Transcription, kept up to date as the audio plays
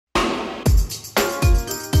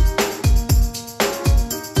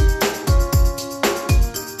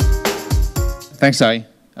Thanks, Sai.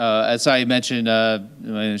 As Sai mentioned, my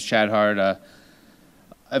name is Chad Hart.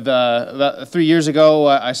 About 3 years ago,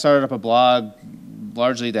 I started up a blog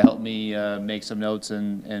largely to help me make some notes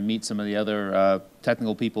and meet some of the other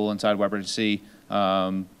technical people inside WebRTC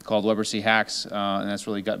called WebRTC Hacks, and that's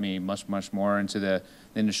really got me much more into the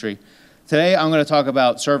industry. Today, I'm going to talk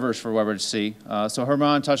about servers for WebRTC. So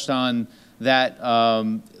Herman touched on that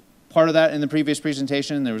part of that in the previous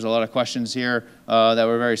presentation. There was a lot of questions here that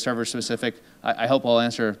were very server specific. I hope I'll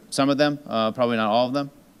answer some of them, probably not all of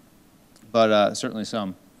them, but certainly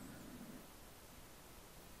some.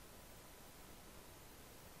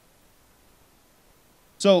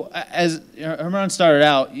 So as Herman started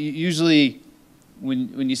out, usually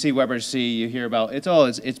when you see WebRTC, you hear about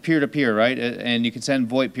it's peer-to-peer, right? And you can send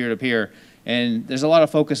VoIP peer-to-peer. And there's a lot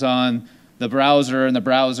of focus on the browser and the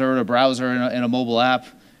browser in a mobile app.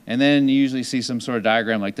 And then you usually see some sort of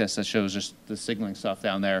diagram like this that shows just the signaling stuff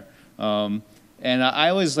down there. And I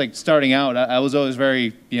always, like, starting out, I was always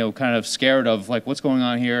very, kind of scared of, like, what's going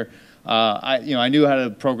on here. I knew how to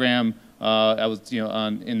program. I was,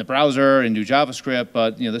 in the browser and do JavaScript,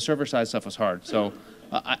 but, the server-side stuff was hard. So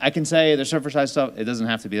I can say the server-side stuff, it doesn't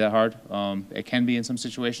have to be that hard. It can be in some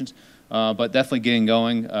situations, but definitely getting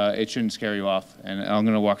going, it shouldn't scare you off. And I'm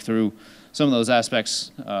going to walk through some of those aspects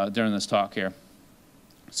during this talk here.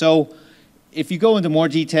 So if you go into more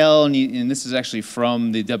detail, and this is actually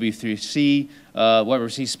from the W3C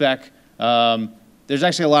WebRTC spec, there's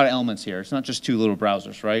actually a lot of elements here. It's not just two little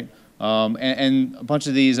browsers, right? And a bunch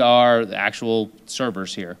of these are the actual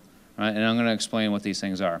servers here, right? And I'm going to explain what these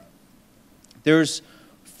things are. There's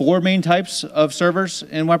 4 main types of servers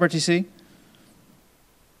in WebRTC,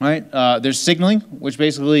 right? There's signaling, which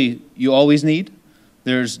basically you always need.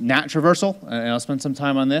 There's NAT traversal, and I'll spend some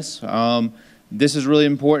time on this. This is really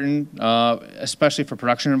important, especially for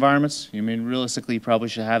production environments. I mean, realistically, you probably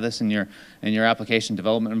should have this in your application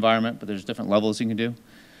development environment, but there's different levels you can do.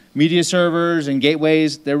 Media servers and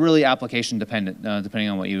gateways, they're really application dependent, depending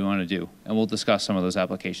on what you want to do. And we'll discuss some of those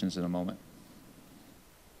applications in a moment.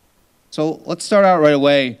 So let's start out right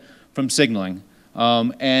away from signaling.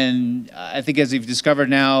 And I think as you've discovered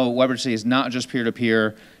now, WebRTC is not just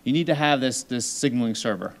peer-to-peer. You need to have this signaling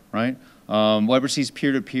server, right? WebRTC is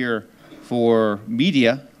peer-to-peer for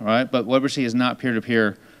media, right? But WebRTC is not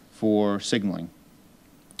peer-to-peer for signaling.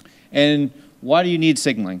 And why do you need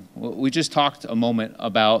signaling? Well, we just talked a moment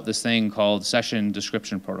about this thing called Session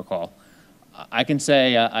Description Protocol. I can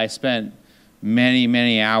say I spent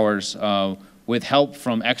many hours with help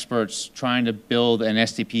from experts trying to build an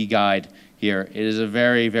SDP guide here. It is a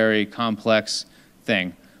very complex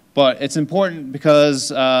thing. But it's important because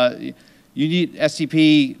you need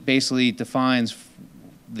SDP basically defines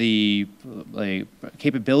the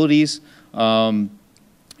capabilities and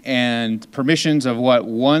permissions of what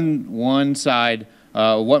one side,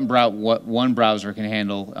 what one browser can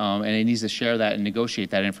handle, and it needs to share that and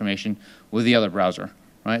negotiate that information with the other browser,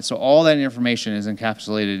 right? So all that information is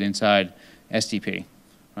encapsulated inside SDP,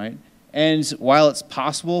 right? And while it's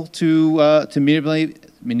possible to manipulate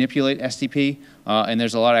SDP, and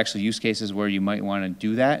there's a lot of actual use cases where you might want to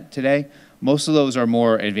do that today, most of those are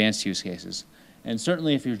more advanced use cases. And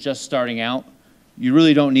certainly if you're just starting out, you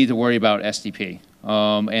really don't need to worry about SDP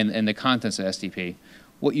and the contents of SDP.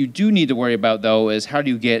 What you do need to worry about, though, is how do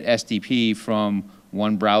you get SDP from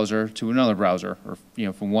one browser to another browser, or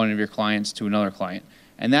from one of your clients to another client.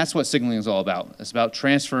 And that's what signaling is all about. It's about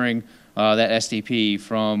transferring that SDP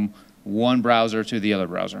from one browser to the other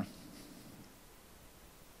browser.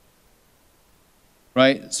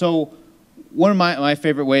 Right? So one of my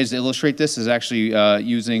favorite ways to illustrate this is actually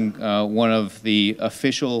using one of the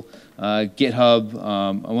official GitHub,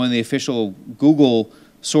 one of the official Google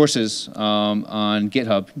sources on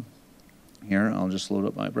GitHub. Here, I'll just load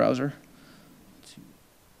up my browser.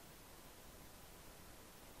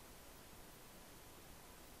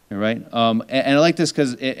 All right, and I like this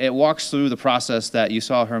because it walks through the process that you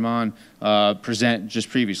saw Herman present just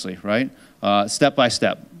previously, right? Step by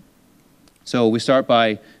step. So we start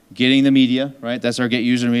by getting the media, right? That's our get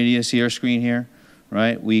user media, see our screen here,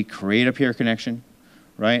 right? We create a peer connection,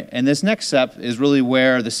 right? And this next step is really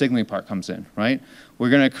where the signaling part comes in, right? We're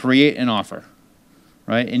going to create an offer,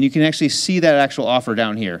 right? And you can actually see that actual offer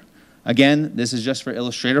down here. Again, this is just for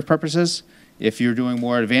illustrative purposes. If you're doing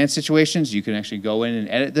more advanced situations, you can actually go in and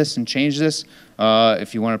edit this and change this.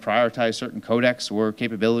 If you want to prioritize certain codecs or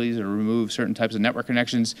capabilities or remove certain types of network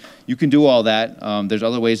connections, you can do all that. There's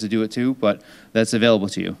other ways to do it too, but that's available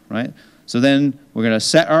to you, right? So then we're going to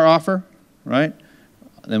set our offer, right?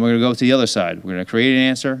 Then we're going to go to the other side. We're going to create an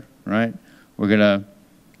answer, right? We're going to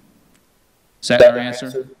set our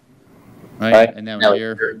answer, right? And now we're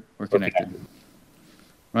here, we're connected.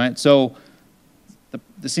 right? So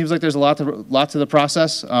it seems like there's a lot to the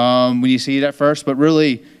process when you see it at first, but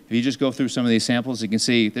really, if you just go through some of these samples, you can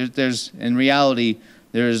see there's in reality,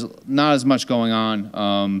 there's not as much going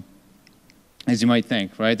on as you might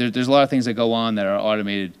think, right? There's a lot of things that go on that are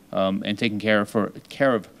automated and taken care of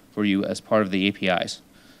for you as part of the APIs.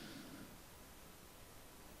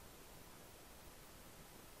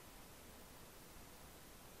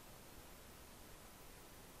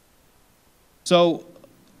 So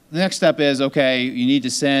the next step is, okay, you need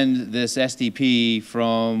to send this SDP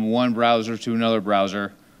from one browser to another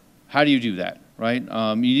browser. How do you do that, right?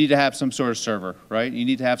 You need to have some sort of server, right? You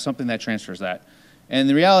need to have something that transfers that. And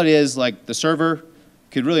the reality is, like, the server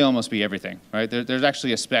could really almost be everything, right? There's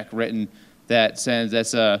actually a spec written that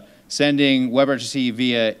that's sending WebRTC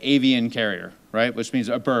via avian carrier, right? Which means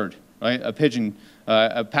a bird, right? A pigeon,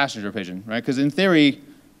 a passenger pigeon, right? Because in theory,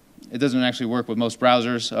 it doesn't actually work with most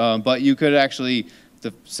browsers, but you could actually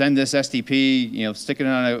send this SDP, you know, stick it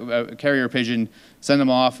on a carrier pigeon, send them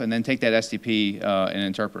off, and then take that SDP and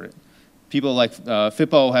interpret it. People like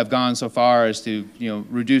FIPO have gone so far as to, you know,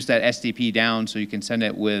 reduce that SDP down so you can send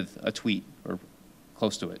it with a tweet or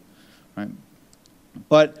close to it, right?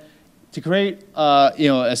 But to create, you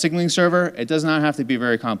know, a signaling server, it does not have to be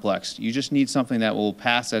very complex. You just need something that will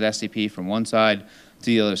pass that SDP from one side to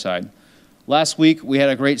the other side. Last week, we had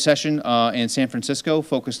a great session in San Francisco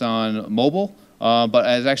focused on mobile, but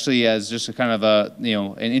as just a kind of a, you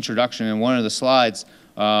know, an introduction, in one of the slides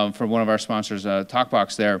from one of our sponsors,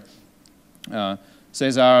 TalkBox there,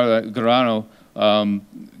 Cesar Garau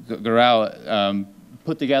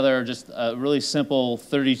put together just a really simple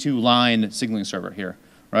 32-line signaling server here,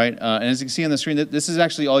 right? And as you can see on the screen, this is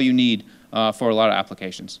actually all you need for a lot of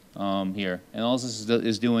applications here. And all this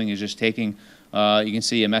is doing is just taking, you can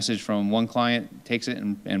see a message from one client, takes it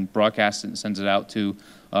and broadcasts it and sends it out to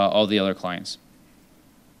all the other clients.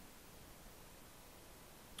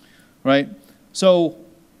 Right? So,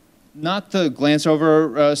 not to glance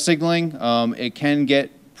over signaling, it can get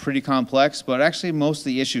pretty complex, but actually most of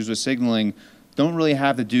the issues with signaling don't really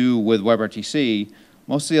have to do with WebRTC.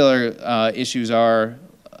 Most of the other issues are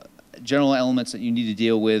general elements that you need to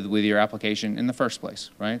deal with your application in the first place,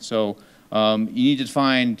 right? So you need to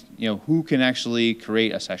find, you know, who can actually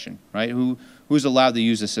create a session, right? Who's allowed to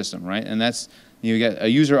use the system, right? And that's, you get a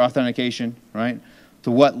user authentication, right? To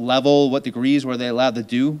what level, what degrees were they allowed to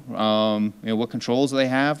do? You know, what controls do they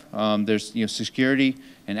have? There's, you know, security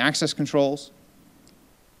and access controls,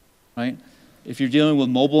 right? If you're dealing with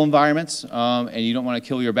mobile environments and you don't want to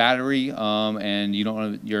kill your battery and you don't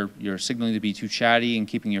want your signaling to be too chatty and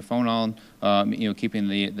keeping your phone on, you know, keeping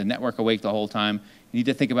the network awake the whole time, you need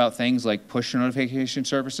to think about things like push notification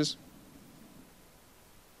services.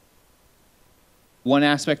 One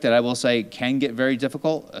aspect that I will say can get very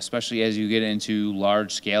difficult, especially as you get into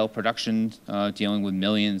large-scale production, dealing with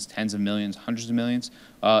millions, tens of millions, hundreds of millions,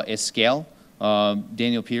 is scale.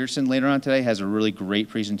 Daniel Peterson later on today has a really great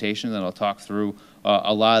presentation that I'll talk through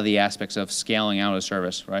a lot of the aspects of scaling out a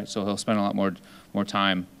service, right? So he'll spend a lot more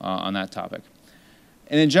time on that topic.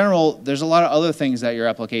 And in general, there's a lot of other things that your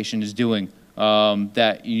application is doing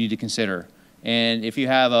that you need to consider. And if you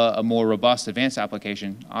have a more robust, advanced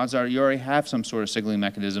application, odds are you already have some sort of signaling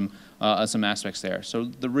mechanism, some aspects there.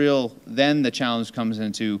 So then the challenge comes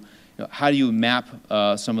into, you know, how do you map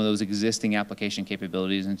some of those existing application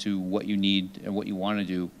capabilities into what you need and what you want to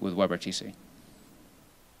do with WebRTC?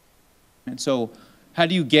 And so how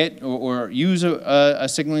do you get or use a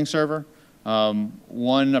signaling server?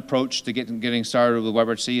 One approach to getting started with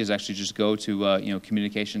WebRTC is actually just go to you know,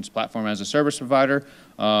 communications platform as a service provider.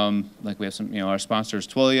 Like we have some, you know, our sponsors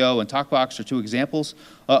Twilio and TalkBox are two examples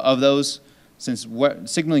of those. Since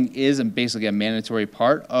signaling is basically a mandatory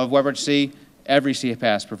part of WebRTC, every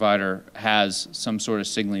CPaaS provider has some sort of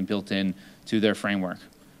signaling built in to their framework,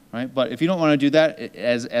 right? But if you don't want to do that,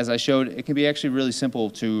 as I showed, it can be actually really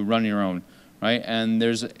simple to run your own, right? And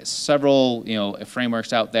there's several, you know,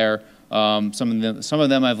 frameworks out there. Some of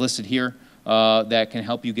them I've listed here that can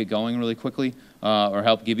help you get going really quickly or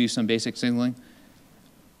help give you some basic signaling.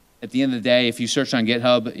 At the end of the day, if you search on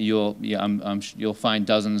GitHub, you'll find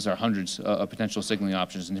dozens or hundreds of potential signaling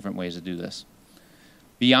options and different ways to do this.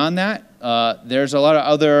 Beyond that, there's a lot of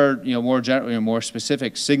other, you know, more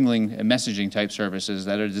specific signaling and messaging type services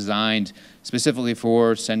that are designed specifically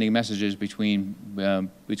for sending messages between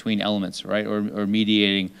elements, right, or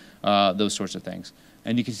mediating those sorts of things.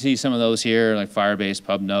 And you can see some of those here, like Firebase,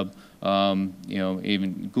 PubNub, you know,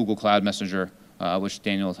 even Google Cloud Messenger, which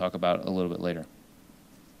Daniel will talk about a little bit later.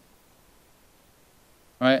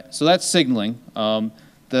 All right, so that's signaling.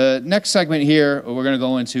 The next segment here we're going to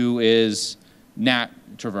go into is NAT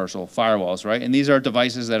traversal firewalls, right? And these are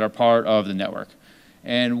devices that are part of the network.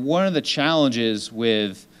 And one of the challenges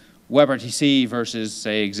with WebRTC versus,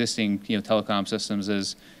 say, existing telecom systems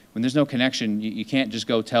is when there's no connection, you can't just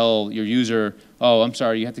go tell your user, oh, I'm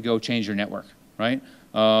sorry, you have to go change your network, right?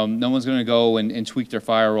 No one's going to go and tweak their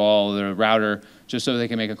firewall or their router just so they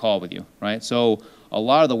can make a call with you, right? So a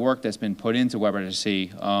lot of the work that's been put into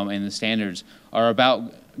WebRTC and the standards are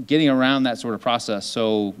about getting around that sort of process.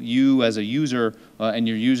 So you as a user and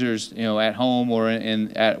your users at home or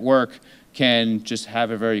at work can just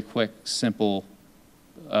have a very quick, simple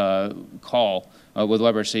call with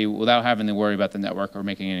WebRTC without having to worry about the network or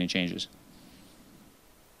making any changes.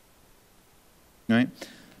 Right?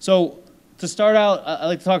 So to start out, I'd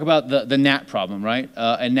like to talk about the NAT problem, right?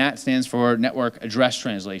 And NAT stands for Network Address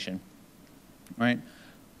Translation, right?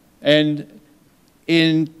 And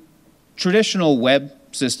in traditional web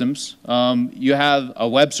systems, you have a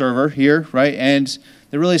web server here, right? And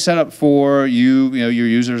they're really set up for your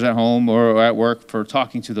users at home or at work for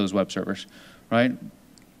talking to those web servers, right?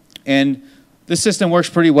 And this system works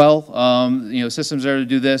pretty well. Systems there to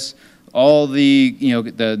do this. All the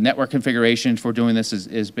the network configuration for doing this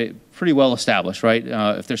is pretty well established, right?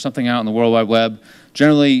 If there's something out in the World Wide Web,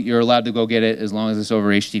 generally you're allowed to go get it as long as it's over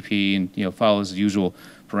HTTP and follows the usual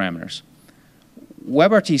parameters.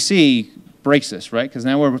 WebRTC breaks this, right? Because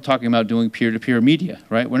now we're talking about doing peer-to-peer media,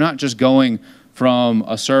 right? We're not just going from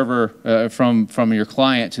a server, from your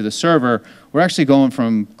client to the server. We're actually going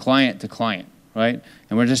from client to client, right?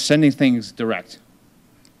 And we're just sending things direct,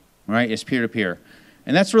 right? It's peer-to-peer.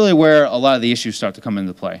 And that's really where a lot of the issues start to come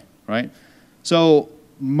into play, right? So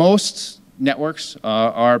most networks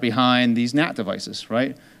are behind these NAT devices,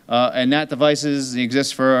 right? And NAT devices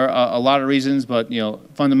exist for a lot of reasons, but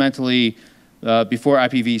fundamentally, before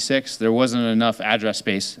IPv6, there wasn't enough address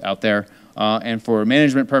space out there. And for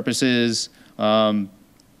management purposes,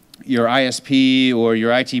 your ISP or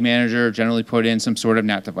your IT manager generally put in some sort of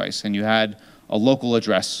NAT device, and you had a local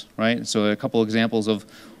address, right? So a couple examples of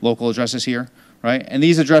local addresses here, right? And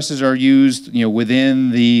these addresses are used,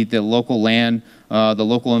 within the local LAN, the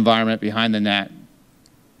local environment behind the NAT.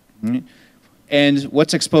 Right? And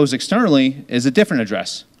what's exposed externally is a different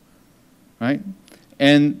address, right?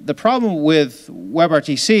 And the problem with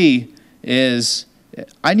WebRTC is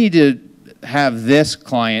I need to have this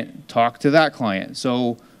client talk to that client.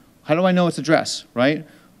 So how do I know its address, right?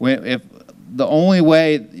 If the only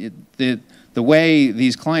way, the way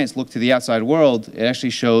these clients look to the outside world, it actually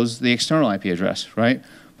shows the external IP address, right?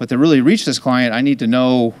 But to really reach this client, I need to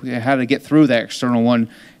know how to get through that external one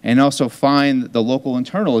and also find the local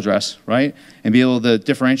internal address, right? And be able to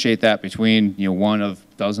differentiate that between one of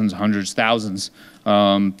dozens, hundreds, thousands,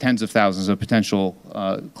 tens of thousands of potential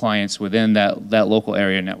clients within that local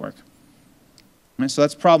area network. And so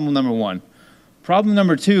that's problem number one. Problem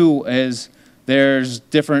number two is there's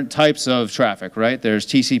different types of traffic, right? There's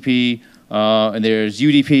TCP and there's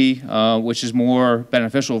UDP, which is more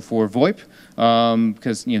beneficial for VoIP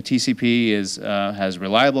because TCP has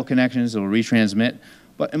reliable connections, it'll retransmit.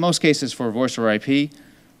 But in most cases for voice over IP,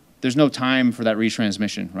 there's no time for that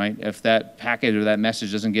retransmission, right? If that packet or that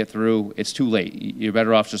message doesn't get through, it's too late. You're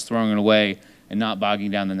better off just throwing it away and not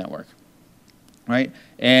bogging down the network, right?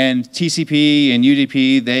 And TCP and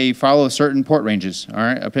UDP, they follow certain port ranges, all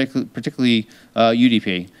right? Particularly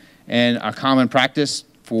UDP. And a common practice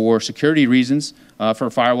for security reasons for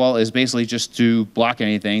a firewall is basically just to block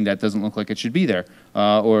anything that doesn't look like it should be there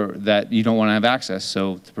or that you don't want to have access.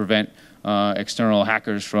 So to prevent external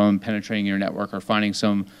hackers from penetrating your network or finding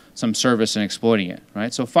some service and exploiting it,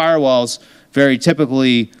 right? So firewalls very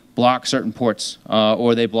typically block certain ports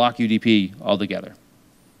or they block UDP altogether.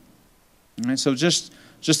 All right, so just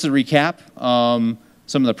to recap,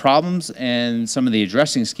 some of the problems and some of the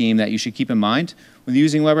addressing scheme that you should keep in mind when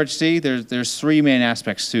using WebRTC, there's three main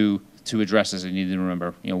aspects to addresses that you need to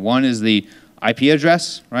remember. One is the IP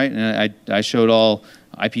address, right? And I showed all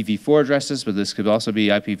IPv4 addresses, but this could also be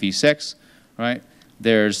IPv6, right?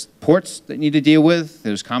 There's ports that you need to deal with.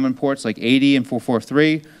 There's common ports like 80 and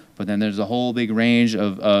 443, but then there's a whole big range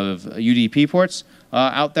of UDP ports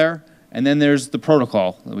out there. And then there's the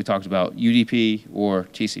protocol that we talked about, UDP or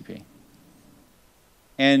TCP.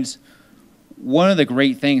 And one of the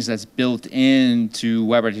great things that's built into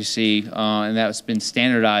WebRTC and that's been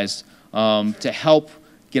standardized to help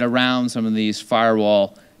get around some of these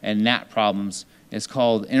firewall and NAT problems is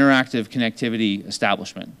called Interactive Connectivity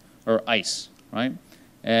Establishment, or ICE, right?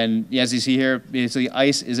 And as you see here, basically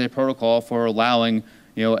ICE is a protocol for allowing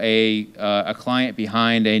a client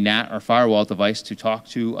behind a NAT or firewall device to talk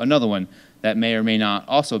to another one that may or may not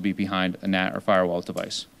also be behind a NAT or firewall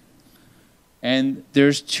device. And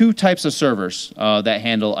there's two types of servers that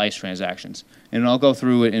handle ICE transactions. And I'll go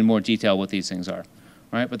through it in more detail what these things are.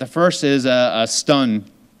 Right? But the first is a stun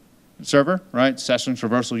server, right? Session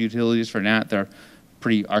Traversal Utilities for NAT. They're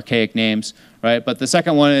pretty archaic names, right? But the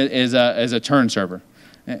second one is a turn server.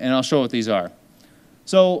 And I'll show what these are.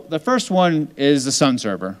 So the first one is the stun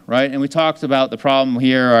server, right? And we talked about the problem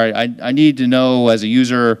here. I need to know as a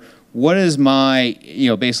user, what is my,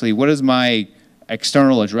 basically, what does my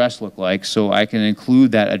external address look like so I can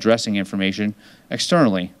include that addressing information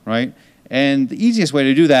externally, right? And the easiest way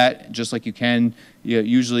to do that, just like you can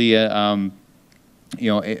usually on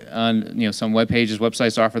some web pages,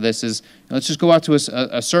 websites offer this, is let's just go out to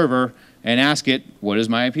a server and ask it, what is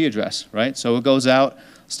my IP address, right? So it goes out.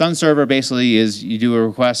 Stun server basically is you do a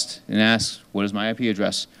request and ask, what is my IP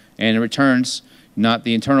address? And it returns not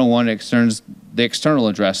the internal one, it returns the external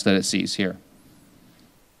address that it sees here,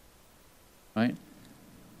 right?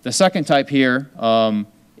 The second type here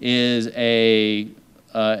is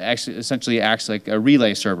actually essentially acts like a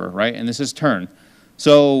relay server, right? And this is turn.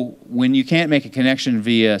 So when you can't make a connection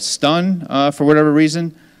via stun for whatever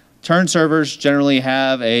reason, turn servers generally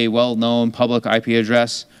have a well-known public IP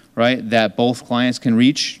address, right, that both clients can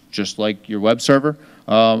reach, just like your web server,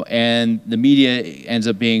 and the media ends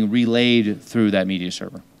up being relayed through that media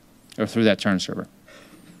server, or through that turn server,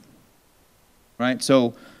 right?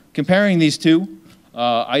 So comparing these two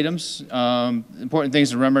items, important things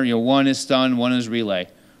to remember, one is stun, one is relay,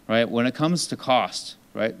 right? When it comes to cost,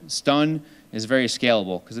 right, stun is very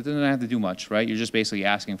scalable because it doesn't have to do much, right? You're just basically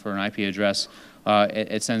asking for an IP address.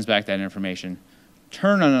 It sends back that information.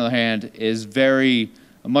 Turn, on the other hand, is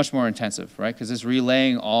much more intensive, right? Because it's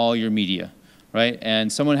relaying all your media, right?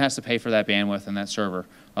 And someone has to pay for that bandwidth and that server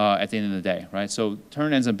at the end of the day, right? So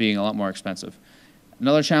turn ends up being a lot more expensive.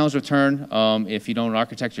 Another challenge with turn, if you don't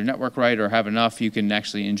architect your network right or have enough, you can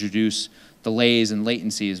actually introduce delays and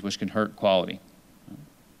latencies, which can hurt quality.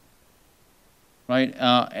 Right?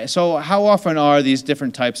 So how often are these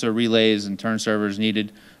different types of relays and turn servers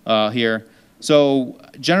needed here? So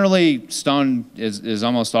generally, stun is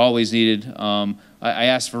almost always needed. I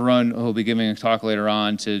asked Varun, who will be giving a talk later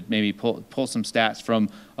on, to maybe pull some stats from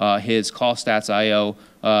his callstats.io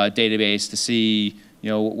database to see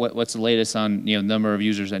what's the latest on number of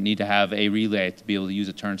users that need to have a relay to be able to use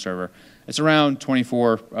a turn server. It's around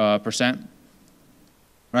 24%,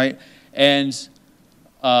 right? And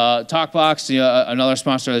TalkBox, another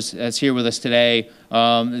sponsor that's here with us today.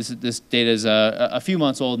 This data is a few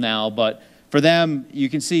months old now, but for them, you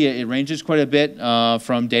can see it ranges quite a bit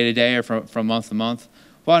from day to day or from month to month.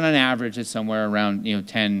 But on average, it's somewhere around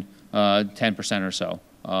 10% or so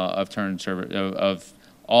of turn server of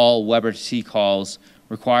all WebRTC calls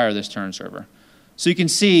require this turn server. So you can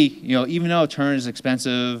see, even though turn is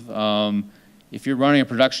expensive, if you're running a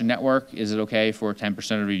production network, is it okay for 10%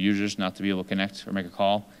 of your users not to be able to connect or make a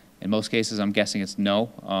call? In most cases, I'm guessing it's no.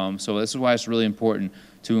 So this is why it's really important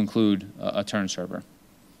to include a turn server,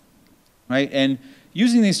 right? And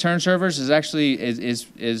using these turn servers is actually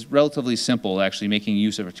is relatively simple, actually making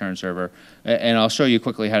use of a turn server. And I'll show you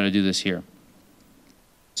quickly how to do this here.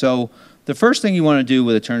 So the first thing you want to do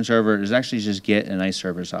with a turn server is actually just get an ICE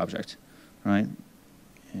service object, right?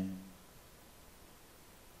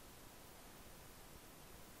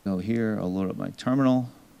 Go here, I'll load up my terminal.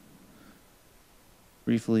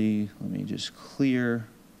 Briefly, let me just clear.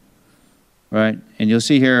 Right, and you'll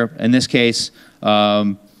see here, in this case,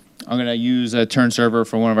 I'm going to use a turn server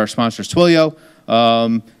for one of our sponsors, Twilio.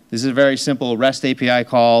 This is a very simple REST API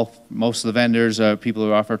call. Most of the vendors, people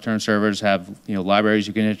who offer turn servers, have libraries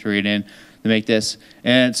you can integrate in to make this.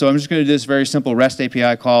 And so I'm just going to do this very simple REST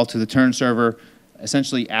API call to the turn server,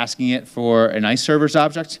 essentially asking it for an ICE servers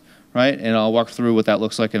object. Right, and I'll walk through what that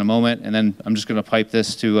looks like in a moment, and then I'm just going to pipe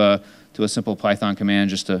this to a simple Python command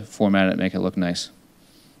just to format it and make it look nice.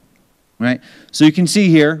 Right, so you can see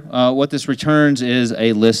here what this returns is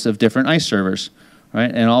a list of different ICE servers. Right,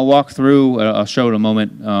 and I'll walk through. I'll show in a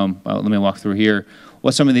moment. Let me walk through here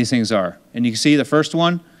what some of these things are. And you can see the first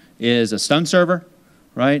one is a stun server.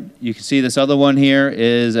 Right, you can see this other one here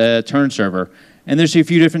is a turn server, and there's a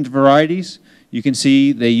few different varieties. You can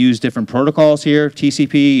see they use different protocols here,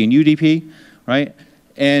 TCP and UDP, right?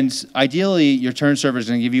 And ideally, your turn server is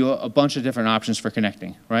going to give you a bunch of different options for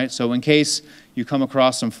connecting, right? So in case you come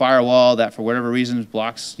across some firewall that, for whatever reason,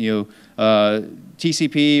 blocks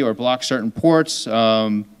TCP or blocks certain ports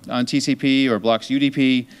on TCP or blocks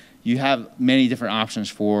UDP, you have many different options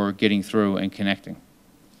for getting through and connecting.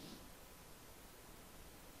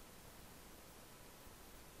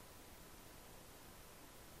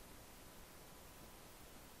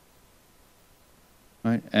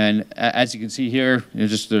 Right, and as you can see here,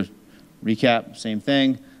 just to recap, same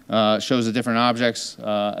thing. Shows the different objects.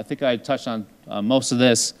 I think I touched on most of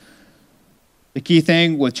this. The key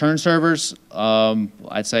thing with turn servers,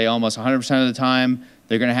 I'd say almost 100% of the time,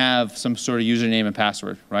 they're going to have some sort of username and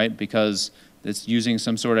password, right? Because it's using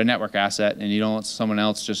some sort of network asset, and you don't want someone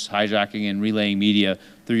else just hijacking and relaying media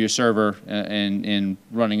through your server and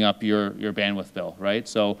running up your bandwidth bill, right?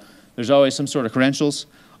 So there's always some sort of credentials.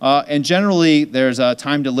 And generally, there's a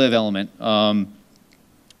time to live element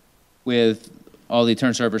with all the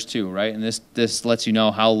turn servers too, right? And this lets you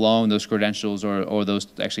know how long those credentials or those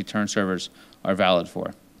actually turn servers are valid for.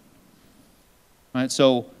 All right,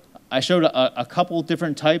 so I showed a couple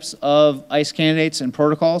different types of ICE candidates and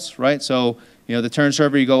protocols, right? So, you know, the turn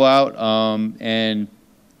server, you go out and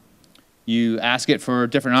you ask it for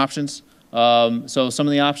different options. So some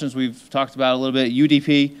of the options we've talked about a little bit,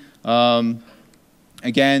 UDP.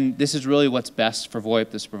 Again, this is really what's best for VoIP.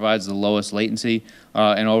 This provides the lowest latency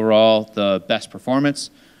and overall the best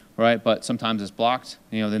performance, right? But sometimes it's blocked.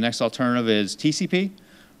 You know, the next alternative is TCP,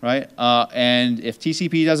 right? And if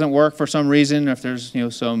TCP doesn't work for some reason, if there's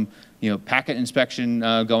some packet inspection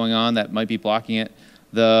going on that might be blocking it,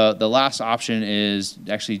 the last option is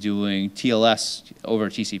actually doing TLS over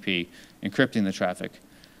TCP, encrypting the traffic.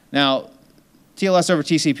 Now, TLS over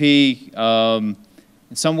TCP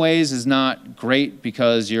in some ways is not great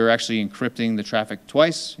because you're actually encrypting the traffic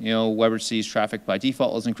twice. You know, WebRTC's traffic by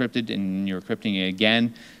default is encrypted, and you're encrypting it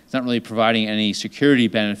again. It's not really providing any security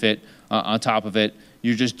benefit on top of it.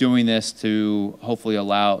 You're just doing this to hopefully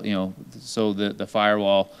allow, so the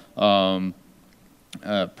firewall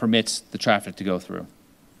permits the traffic to go through,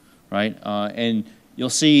 right? And you'll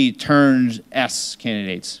see turned S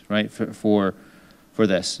candidates, right, for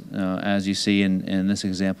this. As you see in this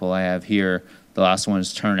example I have here, the last one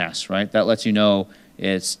is turn S, right? That lets you know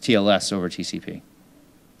it's TLS over TCP,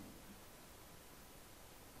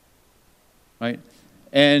 right?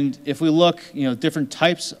 And if we look, different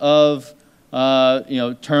types of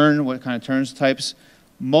turn, what kind of turns types,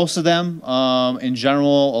 most of them in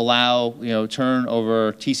general allow turn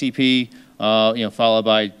over TCP, followed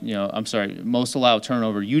by most allow turn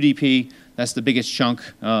over UDP. That's the biggest chunk.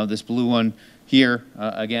 This blue one here.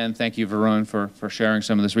 Again, thank you, Varun, for sharing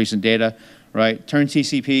some of this recent data. Right, turn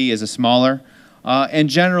TCP is a smaller, and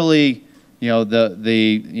generally,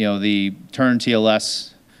 the turn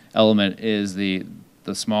TLS element is the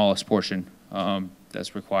smallest portion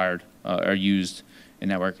that's required or used in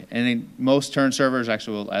network. And in most turn servers,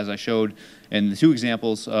 actually, as I showed in the two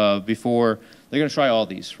examples before, they're going to try all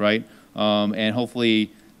these, right? And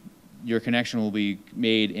hopefully, your connection will be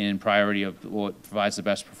made in priority of what provides the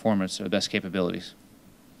best performance or best capabilities.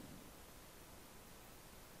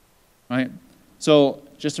 Right. So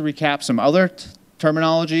just to recap some other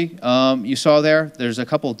terminology you saw there, there's a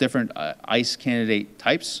couple different ICE candidate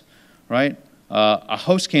types, right? A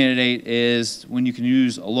host candidate is when you can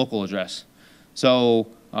use a local address. So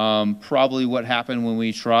probably what happened when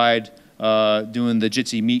we tried doing the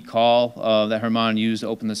Jitsi Meet call that Herman used to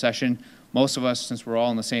open the session, most of us, since we're all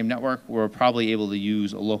on the same network, we're probably able to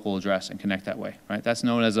use a local address and connect that way, right? That's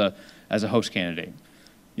known as a host candidate.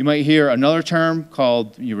 You might hear another term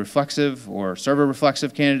called reflexive or server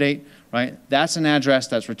reflexive candidate, right? That's an address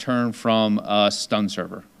that's returned from a stun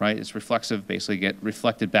server, right? It's reflexive, basically get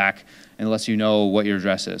reflected back and lets you know what your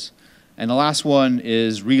address is. And the last one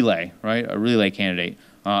is relay, right? A relay candidate,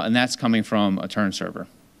 and that's coming from a turn server,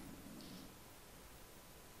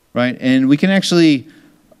 right? And we can actually,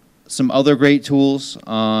 some other great tools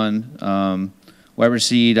on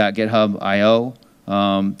WebRTC.GitHub.io.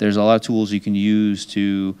 There's a lot of tools you can use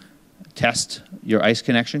to test your ICE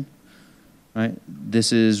connection, right?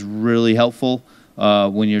 This is really helpful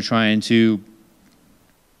when you're trying to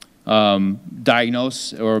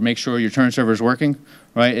diagnose or make sure your turn server is working,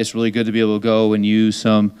 right? It's really good to be able to go and use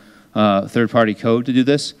some third-party code to do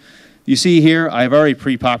this. You see here, I've already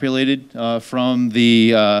pre-populated from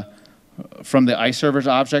the ICE servers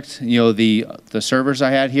object, the servers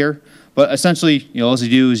I had here. But essentially, all you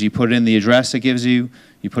do is you put in the address it gives you,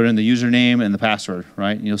 you put in the username and the password,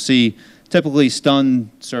 right? And you'll see typically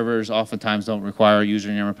stun servers oftentimes don't require a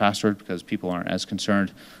username or password because people aren't as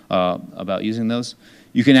concerned about using those.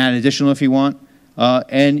 You can add additional if you want,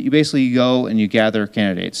 and you basically go and you gather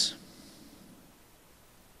candidates.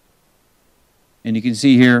 And you can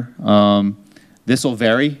see here, this will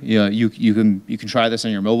vary. You can try this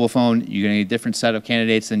on your mobile phone. You're going to get a different set of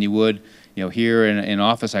candidates than you would here in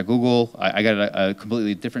Office at Google. I got a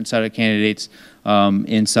completely different set of candidates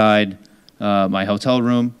inside my hotel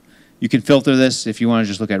room. You can filter this if you want to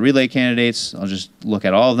just look at relay candidates. I'll just look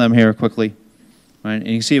at all of them here quickly. Right? And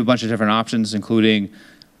you can see a bunch of different options, including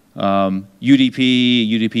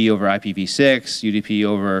UDP over IPv6, UDP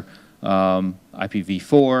over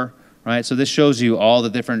IPv4, right? So this shows you all the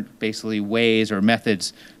different basically ways or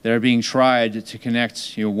methods that are being tried to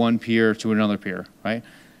connect one peer to another peer, right?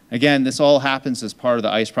 Again, this all happens as part of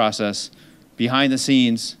the ICE process behind the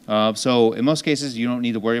scenes. So in most cases, you don't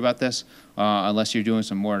need to worry about this unless you're doing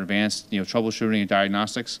some more advanced troubleshooting and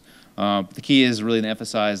diagnostics. The key is really to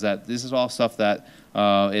emphasize that this is all stuff that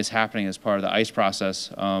is happening as part of the ICE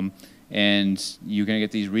process, and you're going to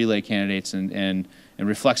get these relay candidates and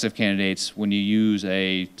reflexive candidates when you use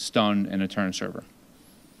a stun and a turn server.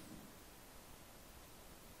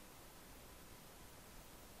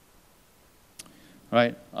 All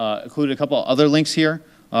right, included a couple other links here.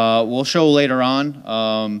 We'll show later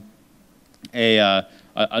on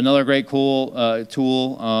another great cool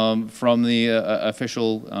tool from the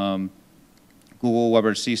official Google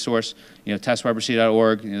WebRTC source,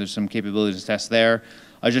 testwebrtc.org. There's some capabilities to test there.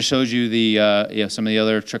 I just showed you the some of the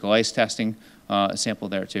other trickle ice testing sample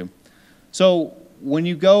there too. So when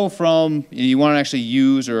you go from you want to actually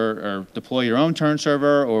use or deploy your own turn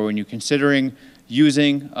server, or when you're considering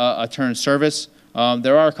using a turn service,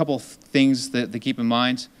 there are a couple things that to keep in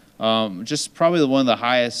mind. Just probably one of the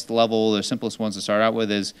highest level, the simplest ones to start out with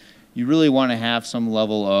is you really want to have some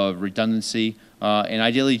level of redundancy and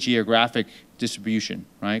ideally geographic distribution,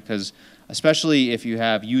 right? Because especially if you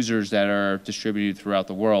have users that are distributed throughout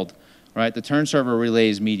the world, right? The turn server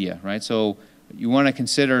relays media, right? So you want to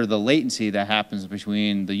consider the latency that happens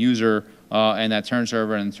between the user and that turn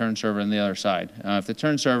server and the turn server on the other side. If the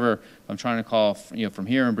turn server, if I'm trying to call from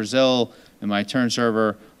here in Brazil, and my turn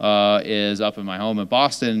server is up in my home in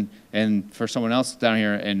Boston, and for someone else down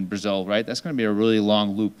here in Brazil, right? That's going to be a really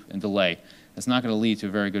long loop and delay. That's not going to lead to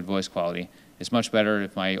very good voice quality. It's much better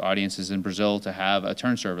if my audience is in Brazil to have a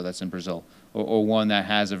turn server that's in Brazil, or one that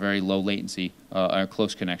has a very low latency or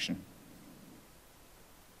close connection.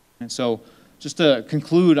 And so just to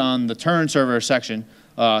conclude on the turn server section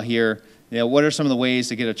here, what are some of the ways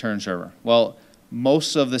to get a turn server? Well,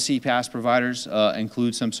 most of the CPaaS providers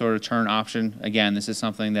include some sort of turn option. Again, this is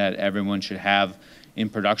something that everyone should have in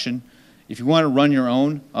production. If you want to run your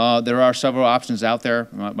own, there are several options out there.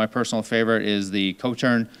 My personal favorite is the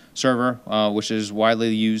co-turn server, which is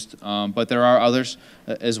widely used, but there are others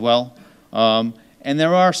as well. And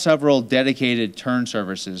there are several dedicated turn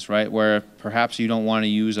services, right, where perhaps you don't want to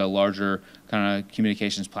use a larger kind of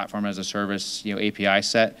communications platform as a service, API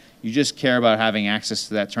set. You just care about having access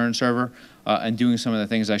to that turn server and doing some of the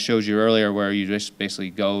things I showed you earlier, where you just basically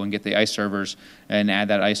go and get the ICE servers and add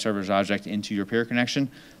that ICE servers object into your peer connection.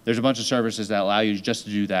 There's a bunch of services that allow you just to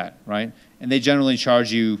do that, right? And they generally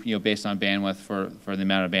charge you, based on bandwidth for the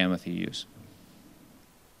amount of bandwidth you use.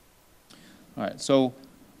 All right, so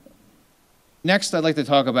next I'd like to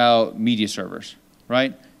talk about media servers,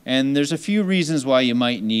 right? And there's a few reasons why you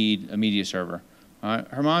might need a media server.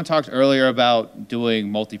 Herman talked earlier about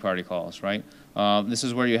doing multi-party calls, right? This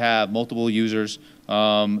is where you have multiple users,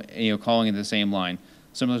 calling into the same line,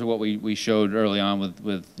 similar to what we showed early on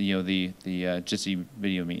with the Jitsi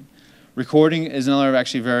video meet. Recording is another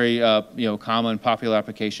actually very common, popular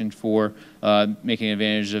application for making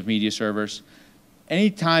advantage of media servers.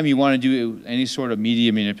 Anytime you want to do any sort of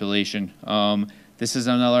media manipulation, this is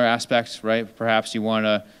another aspect, right? Perhaps you want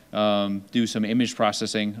to do some image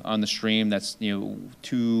processing on the stream that's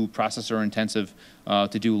too processor intensive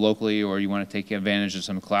to do locally, or you want to take advantage of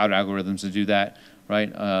some cloud algorithms to do that,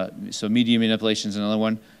 right? So media manipulation is another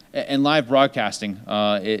one, and live broadcasting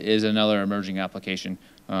is another emerging application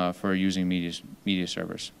for using media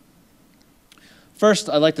servers. First,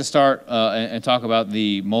 I'd like to start and talk about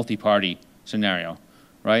the multi-party scenario,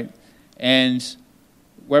 right? And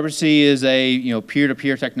WebRTC is a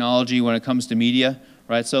peer-to-peer technology when it comes to media,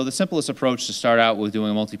 right? So the simplest approach to start out with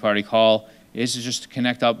doing a multi-party call is to just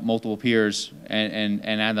connect up multiple peers and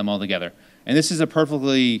add them all together. And this is a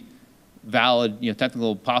perfectly valid,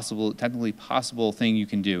 technically possible thing you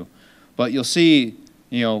can do. But you'll see,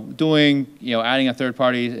 adding a third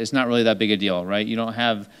party is not really that big a deal, right? You don't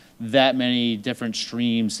have that many different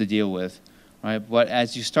streams to deal with, right? But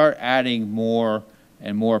as you start adding more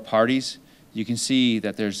and more parties, you can see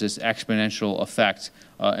that there's this exponential effect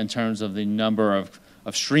in terms of the number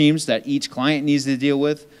of streams that each client needs to deal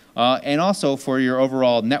with, and also for your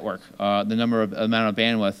overall network, the amount of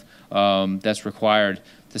bandwidth that's required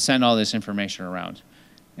to send all this information around.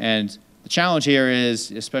 And the challenge here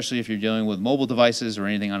is, especially if you're dealing with mobile devices or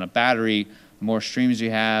anything on a battery, the more streams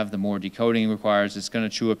you have, the more decoding it requires. It's going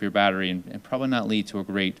to chew up your battery and probably not lead to a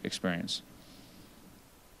great experience.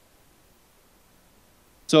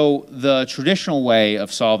 So the traditional way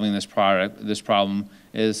of solving this problem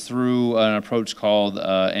is through an approach called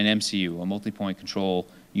an MCU, a multi-point control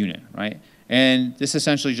unit, right? And this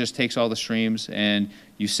essentially just takes all the streams and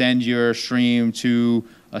you send your stream to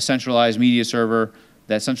a centralized media server.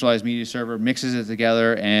 That centralized media server mixes it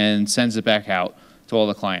together and sends it back out to all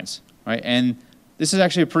the clients, right? And this is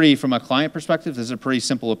actually from a client perspective, this is a pretty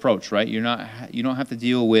simple approach, right? You don't have to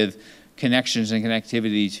deal with connections and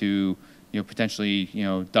connectivity to potentially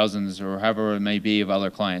dozens or however it may be of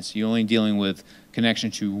other clients. You're only dealing with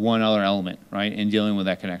connection to one other element, right? And dealing with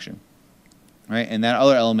that connection, right? And that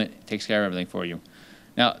other element takes care of everything for you.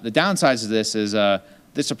 Now, the downsides of this is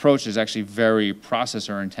this approach is actually very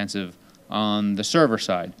processor intensive on the server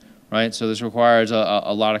side, right? So this requires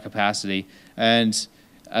a lot of capacity. And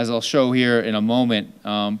as I'll show here in a moment,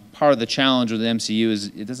 part of the challenge with the MCU is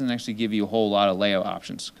it doesn't actually give you a whole lot of layout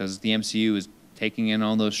options because the MCU is taking in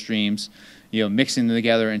all those streams, mixing them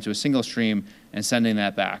together into a single stream and sending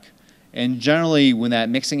that back. And generally, when that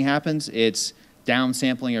mixing happens, it's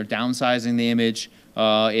downsampling or downsizing the image.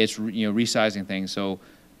 It's resizing things. So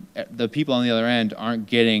the people on the other end aren't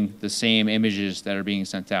getting the same images that are being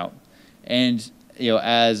sent out. And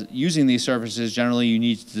as using these services, generally you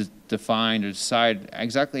need to define or decide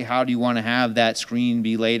exactly how do you want to have that screen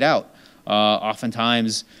be laid out.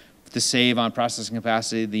 Oftentimes, to save on processing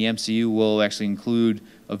capacity, the MCU will actually include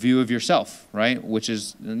a view of yourself, right? Which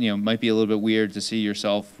is might be a little bit weird to see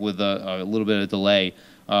yourself with a little bit of delay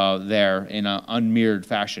there in an unmirrored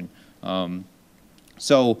fashion.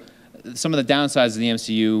 So some of the downsides of the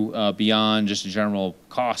MCU beyond just a general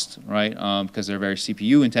cost, right? Because they're very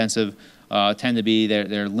CPU intensive, tend to be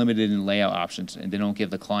they're limited in layout options, and they don't give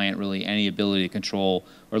the client really any ability to control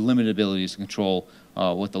or limited abilities to control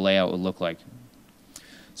what the layout would look like.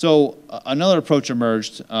 So another approach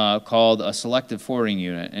emerged called a selective forwarding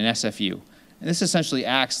unit, an SFU. And this essentially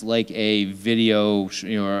acts like a video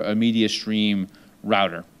or a media stream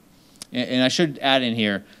router. And I should add in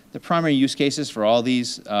here, the primary use cases for all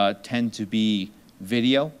these tend to be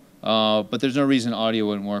video, but there's no reason audio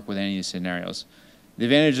wouldn't work with any of these scenarios. The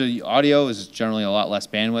advantage of the audio is generally a lot less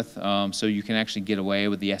bandwidth, so you can actually get away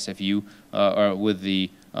with the SFU or with the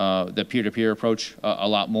peer-to-peer approach a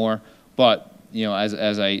lot more. But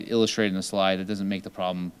as I illustrated in the slide, it doesn't make the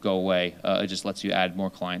problem go away. It just lets you add more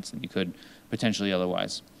clients than you could potentially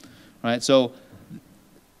otherwise. All right, so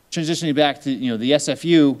transitioning back to the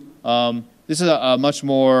SFU, this is a much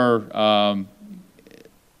more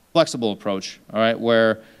flexible approach. All right,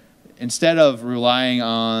 where instead of relying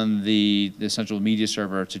on the central media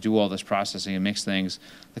server to do all this processing and mix things,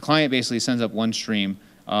 the client basically sends up one stream,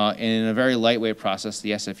 and in a very lightweight process,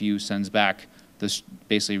 the SFU sends back this,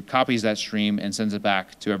 basically copies that stream and sends it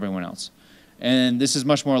back to everyone else. And this is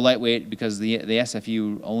much more lightweight because the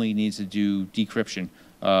SFU only needs to do decryption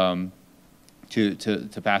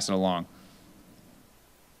to pass it along.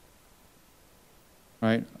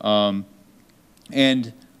 Right?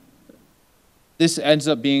 And this ends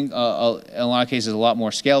up being, in a lot of cases, a lot more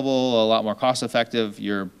scalable, a lot more cost-effective.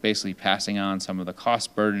 You're basically passing on some of the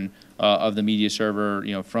cost burden of the media server,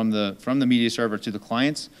 from the media server to the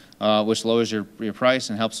clients, which lowers your price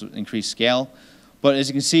and helps increase scale. But as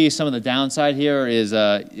you can see, some of the downside here is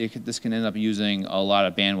this can end up using a lot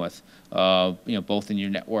of bandwidth, both in your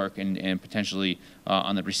network and potentially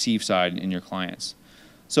on the receive side in your clients.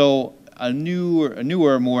 So a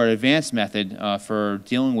newer, more advanced method for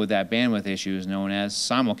dealing with that bandwidth issue is known as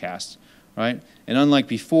simulcast, right? And unlike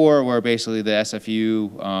before, where basically the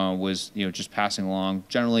SFU was just passing along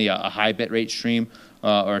generally a high bit rate stream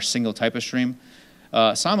or a single type of stream,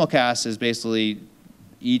 simulcast is basically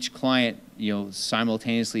each client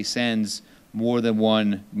simultaneously sends more than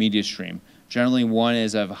one media stream. Generally, one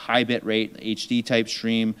is of a high bit rate HD type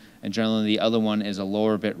stream, and generally the other one is a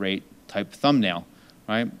lower bit rate type thumbnail,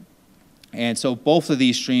 right? And so both of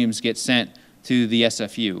these streams get sent to the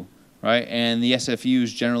SFU, right? And the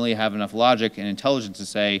SFUs generally have enough logic and intelligence to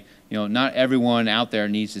say, not everyone out there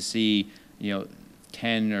needs to see,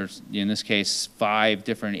 10 or in this case 5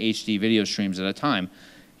 different HD video streams at a time.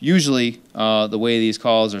 Usually, the way these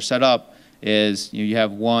calls are set up is you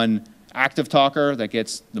have one active talker that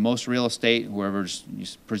gets the most real estate, whoever's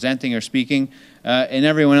presenting or speaking, and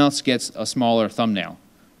everyone else gets a smaller thumbnail.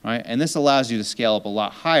 Right? And this allows you to scale up a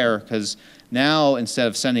lot higher because now instead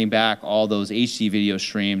of sending back all those HD video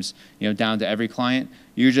streams down to every client,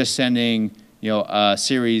 you're just sending a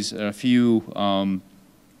series, a few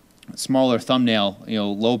smaller thumbnail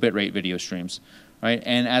low bitrate video streams, right?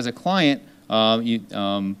 And as a client,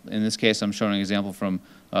 in this case I'm showing an example from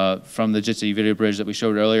the Jitsi video bridge that we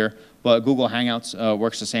showed earlier, but Google Hangouts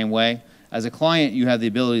works the same way. As a client, you have the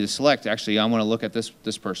ability to select, actually I want to look at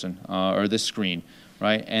this person or this screen.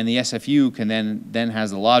 right? And the SFU can then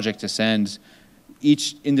has the logic to send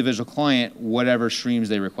each individual client whatever streams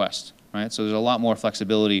they request, right? So there's a lot more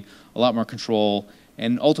flexibility, a lot more control,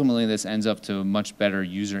 and ultimately this ends up to much better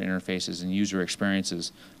user interfaces and user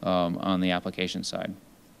experiences on the application side.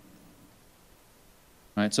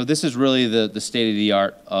 Right, so this is really the state of the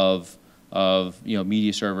art of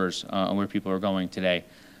media servers and where people are going today.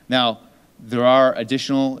 Now, there are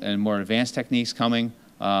additional and more advanced techniques coming.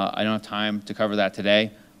 I don't have time to cover that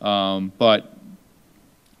today, but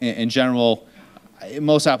in general,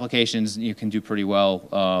 most applications you can do pretty well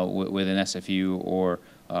with an SFU or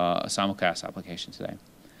a simulcast application today.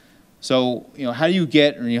 So, how do you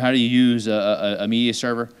get or how do you use a media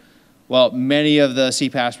server? Well, many of the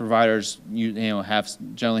CPaaS providers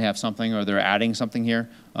generally have something, or they're adding something here,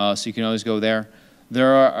 so you can always go there.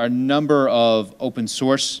 There are a number of open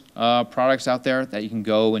source products out there that you can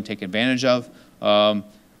go and take advantage of.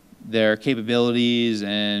 Their capabilities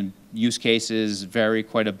and use cases vary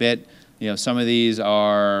quite a bit. Some of these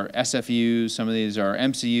are SFUs, some of these are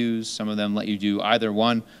MCUs, some of them let you do either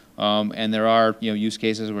one, and there are use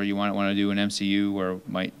cases where you want to do an MCU,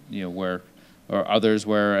 or others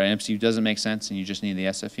where an MCU doesn't make sense and you just need the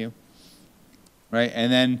SFU, right? And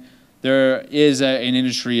then there is an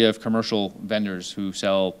industry of commercial vendors who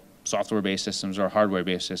sell software-based systems or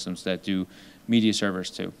hardware-based systems that do media servers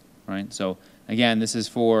too, right? So again, this is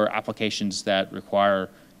for applications that require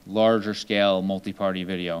larger scale multi-party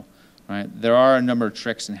video, right? There are a number of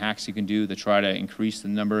tricks and hacks you can do to try to increase the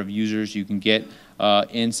number of users you can get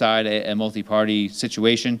inside a multi-party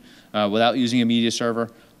situation without using a media server.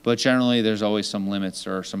 But generally, there's always some limits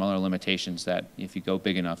or some other limitations that if you go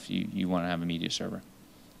big enough, you want to have a media server.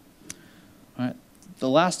 All right. The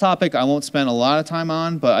last topic I won't spend a lot of time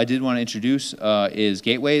on, but I did want to introduce is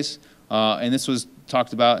gateways. And this was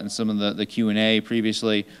talked about in some of the Q&A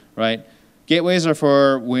previously, right? Gateways are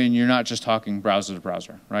for when you're not just talking browser to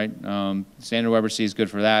browser, right? Standard WebRTC is good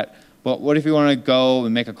for that. But what if you want to go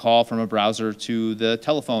and make a call from a browser to the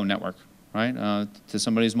telephone network, right? To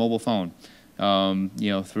somebody's mobile phone.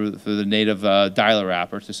 Through the native dialer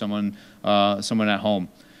app, or to someone at home,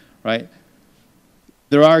 right?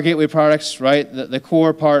 There are gateway products, right? The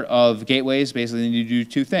core part of gateways basically you do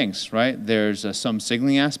two things, right? There's some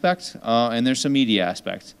signaling aspect and there's some media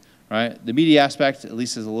aspect, right? The media aspect at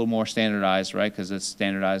least is a little more standardized, right? Because it's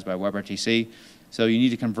standardized by WebRTC. So you need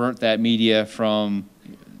to convert that media from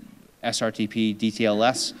SRTP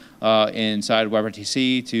DTLS inside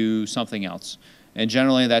WebRTC to something else. And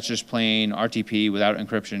generally, that's just plain RTP without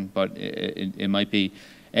encryption, but it might be.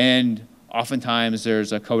 And oftentimes,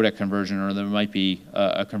 there's a codec conversion, or there might be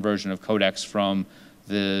a conversion of codecs from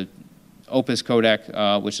the Opus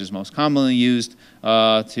codec, which is most commonly used,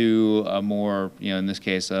 to a more, in this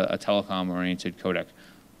case, a telecom-oriented codec.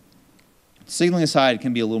 Signaling aside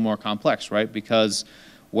can be a little more complex, right? Because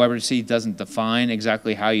WebRTC doesn't define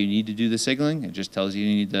exactly how you need to do the signaling. It just tells you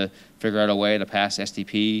you need to figure out a way to pass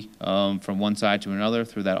STP from one side to another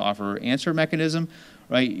through that offer-answer mechanism,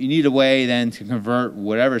 right? You need a way then to convert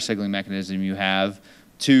whatever signaling mechanism you have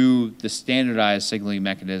to the standardized signaling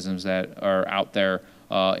mechanisms that are out there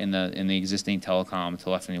in the existing telecom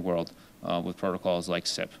telephony world with protocols like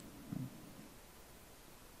SIP.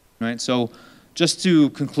 Right. So just to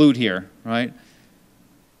conclude here, right?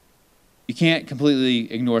 You can't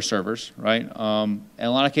completely ignore servers, right? In a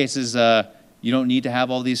lot of cases, you don't need to have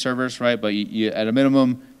all these servers, right? But at a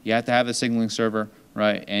minimum, you have to have a signaling server,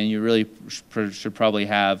 right? And you really should probably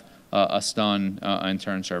have a stun and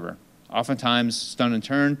turn server. Oftentimes, stun and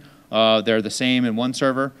turn, they're the same in one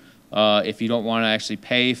server. If you don't want to actually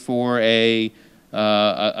pay for a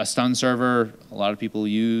stun server, a lot of people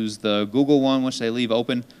use the Google one, which they leave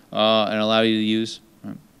open and allow you to use.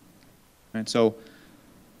 Right? So,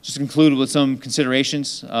 just to conclude with some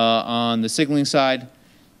considerations on the signaling side.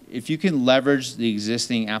 If you can leverage the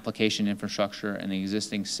existing application infrastructure and the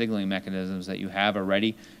existing signaling mechanisms that you have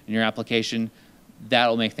already in your application,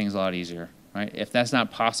 that'll make things a lot easier, right? If that's not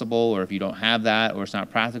possible, or if you don't have that, or it's not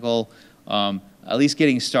practical, at least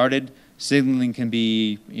getting started, signaling can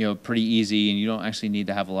be pretty easy, and you don't actually need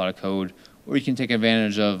to have a lot of code, or you can take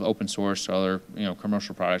advantage of open source or other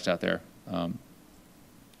commercial products out there.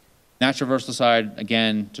 Natural traversal side,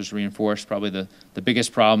 again, just reinforce probably the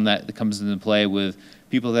biggest problem that comes into play with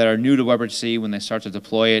people that are new to WebRTC when they start to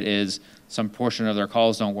deploy it is some portion of their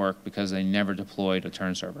calls don't work because they never deployed a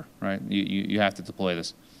turn server, right? You have to deploy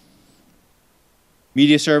this.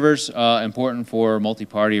 Media servers, important for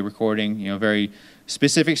multi-party recording, very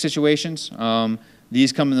specific situations.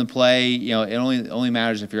 These come into play, it only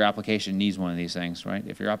matters if your application needs one of these things, right?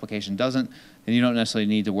 If your application doesn't, then you don't necessarily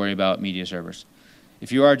need to worry about media servers.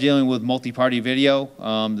 If you are dealing with multi-party video,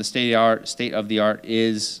 the state of the art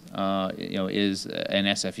is is an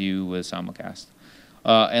SFU with simulcast.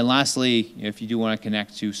 And lastly, if you do want to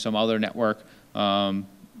connect to some other network,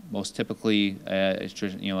 most typically a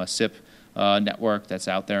SIP network that's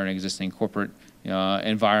out there in existing corporate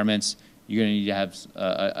environments, you're going to need to have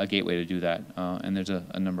a gateway to do that. And there's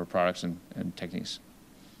a number of products and techniques.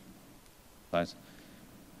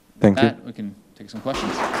 Thank you. We can take some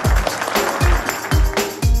questions.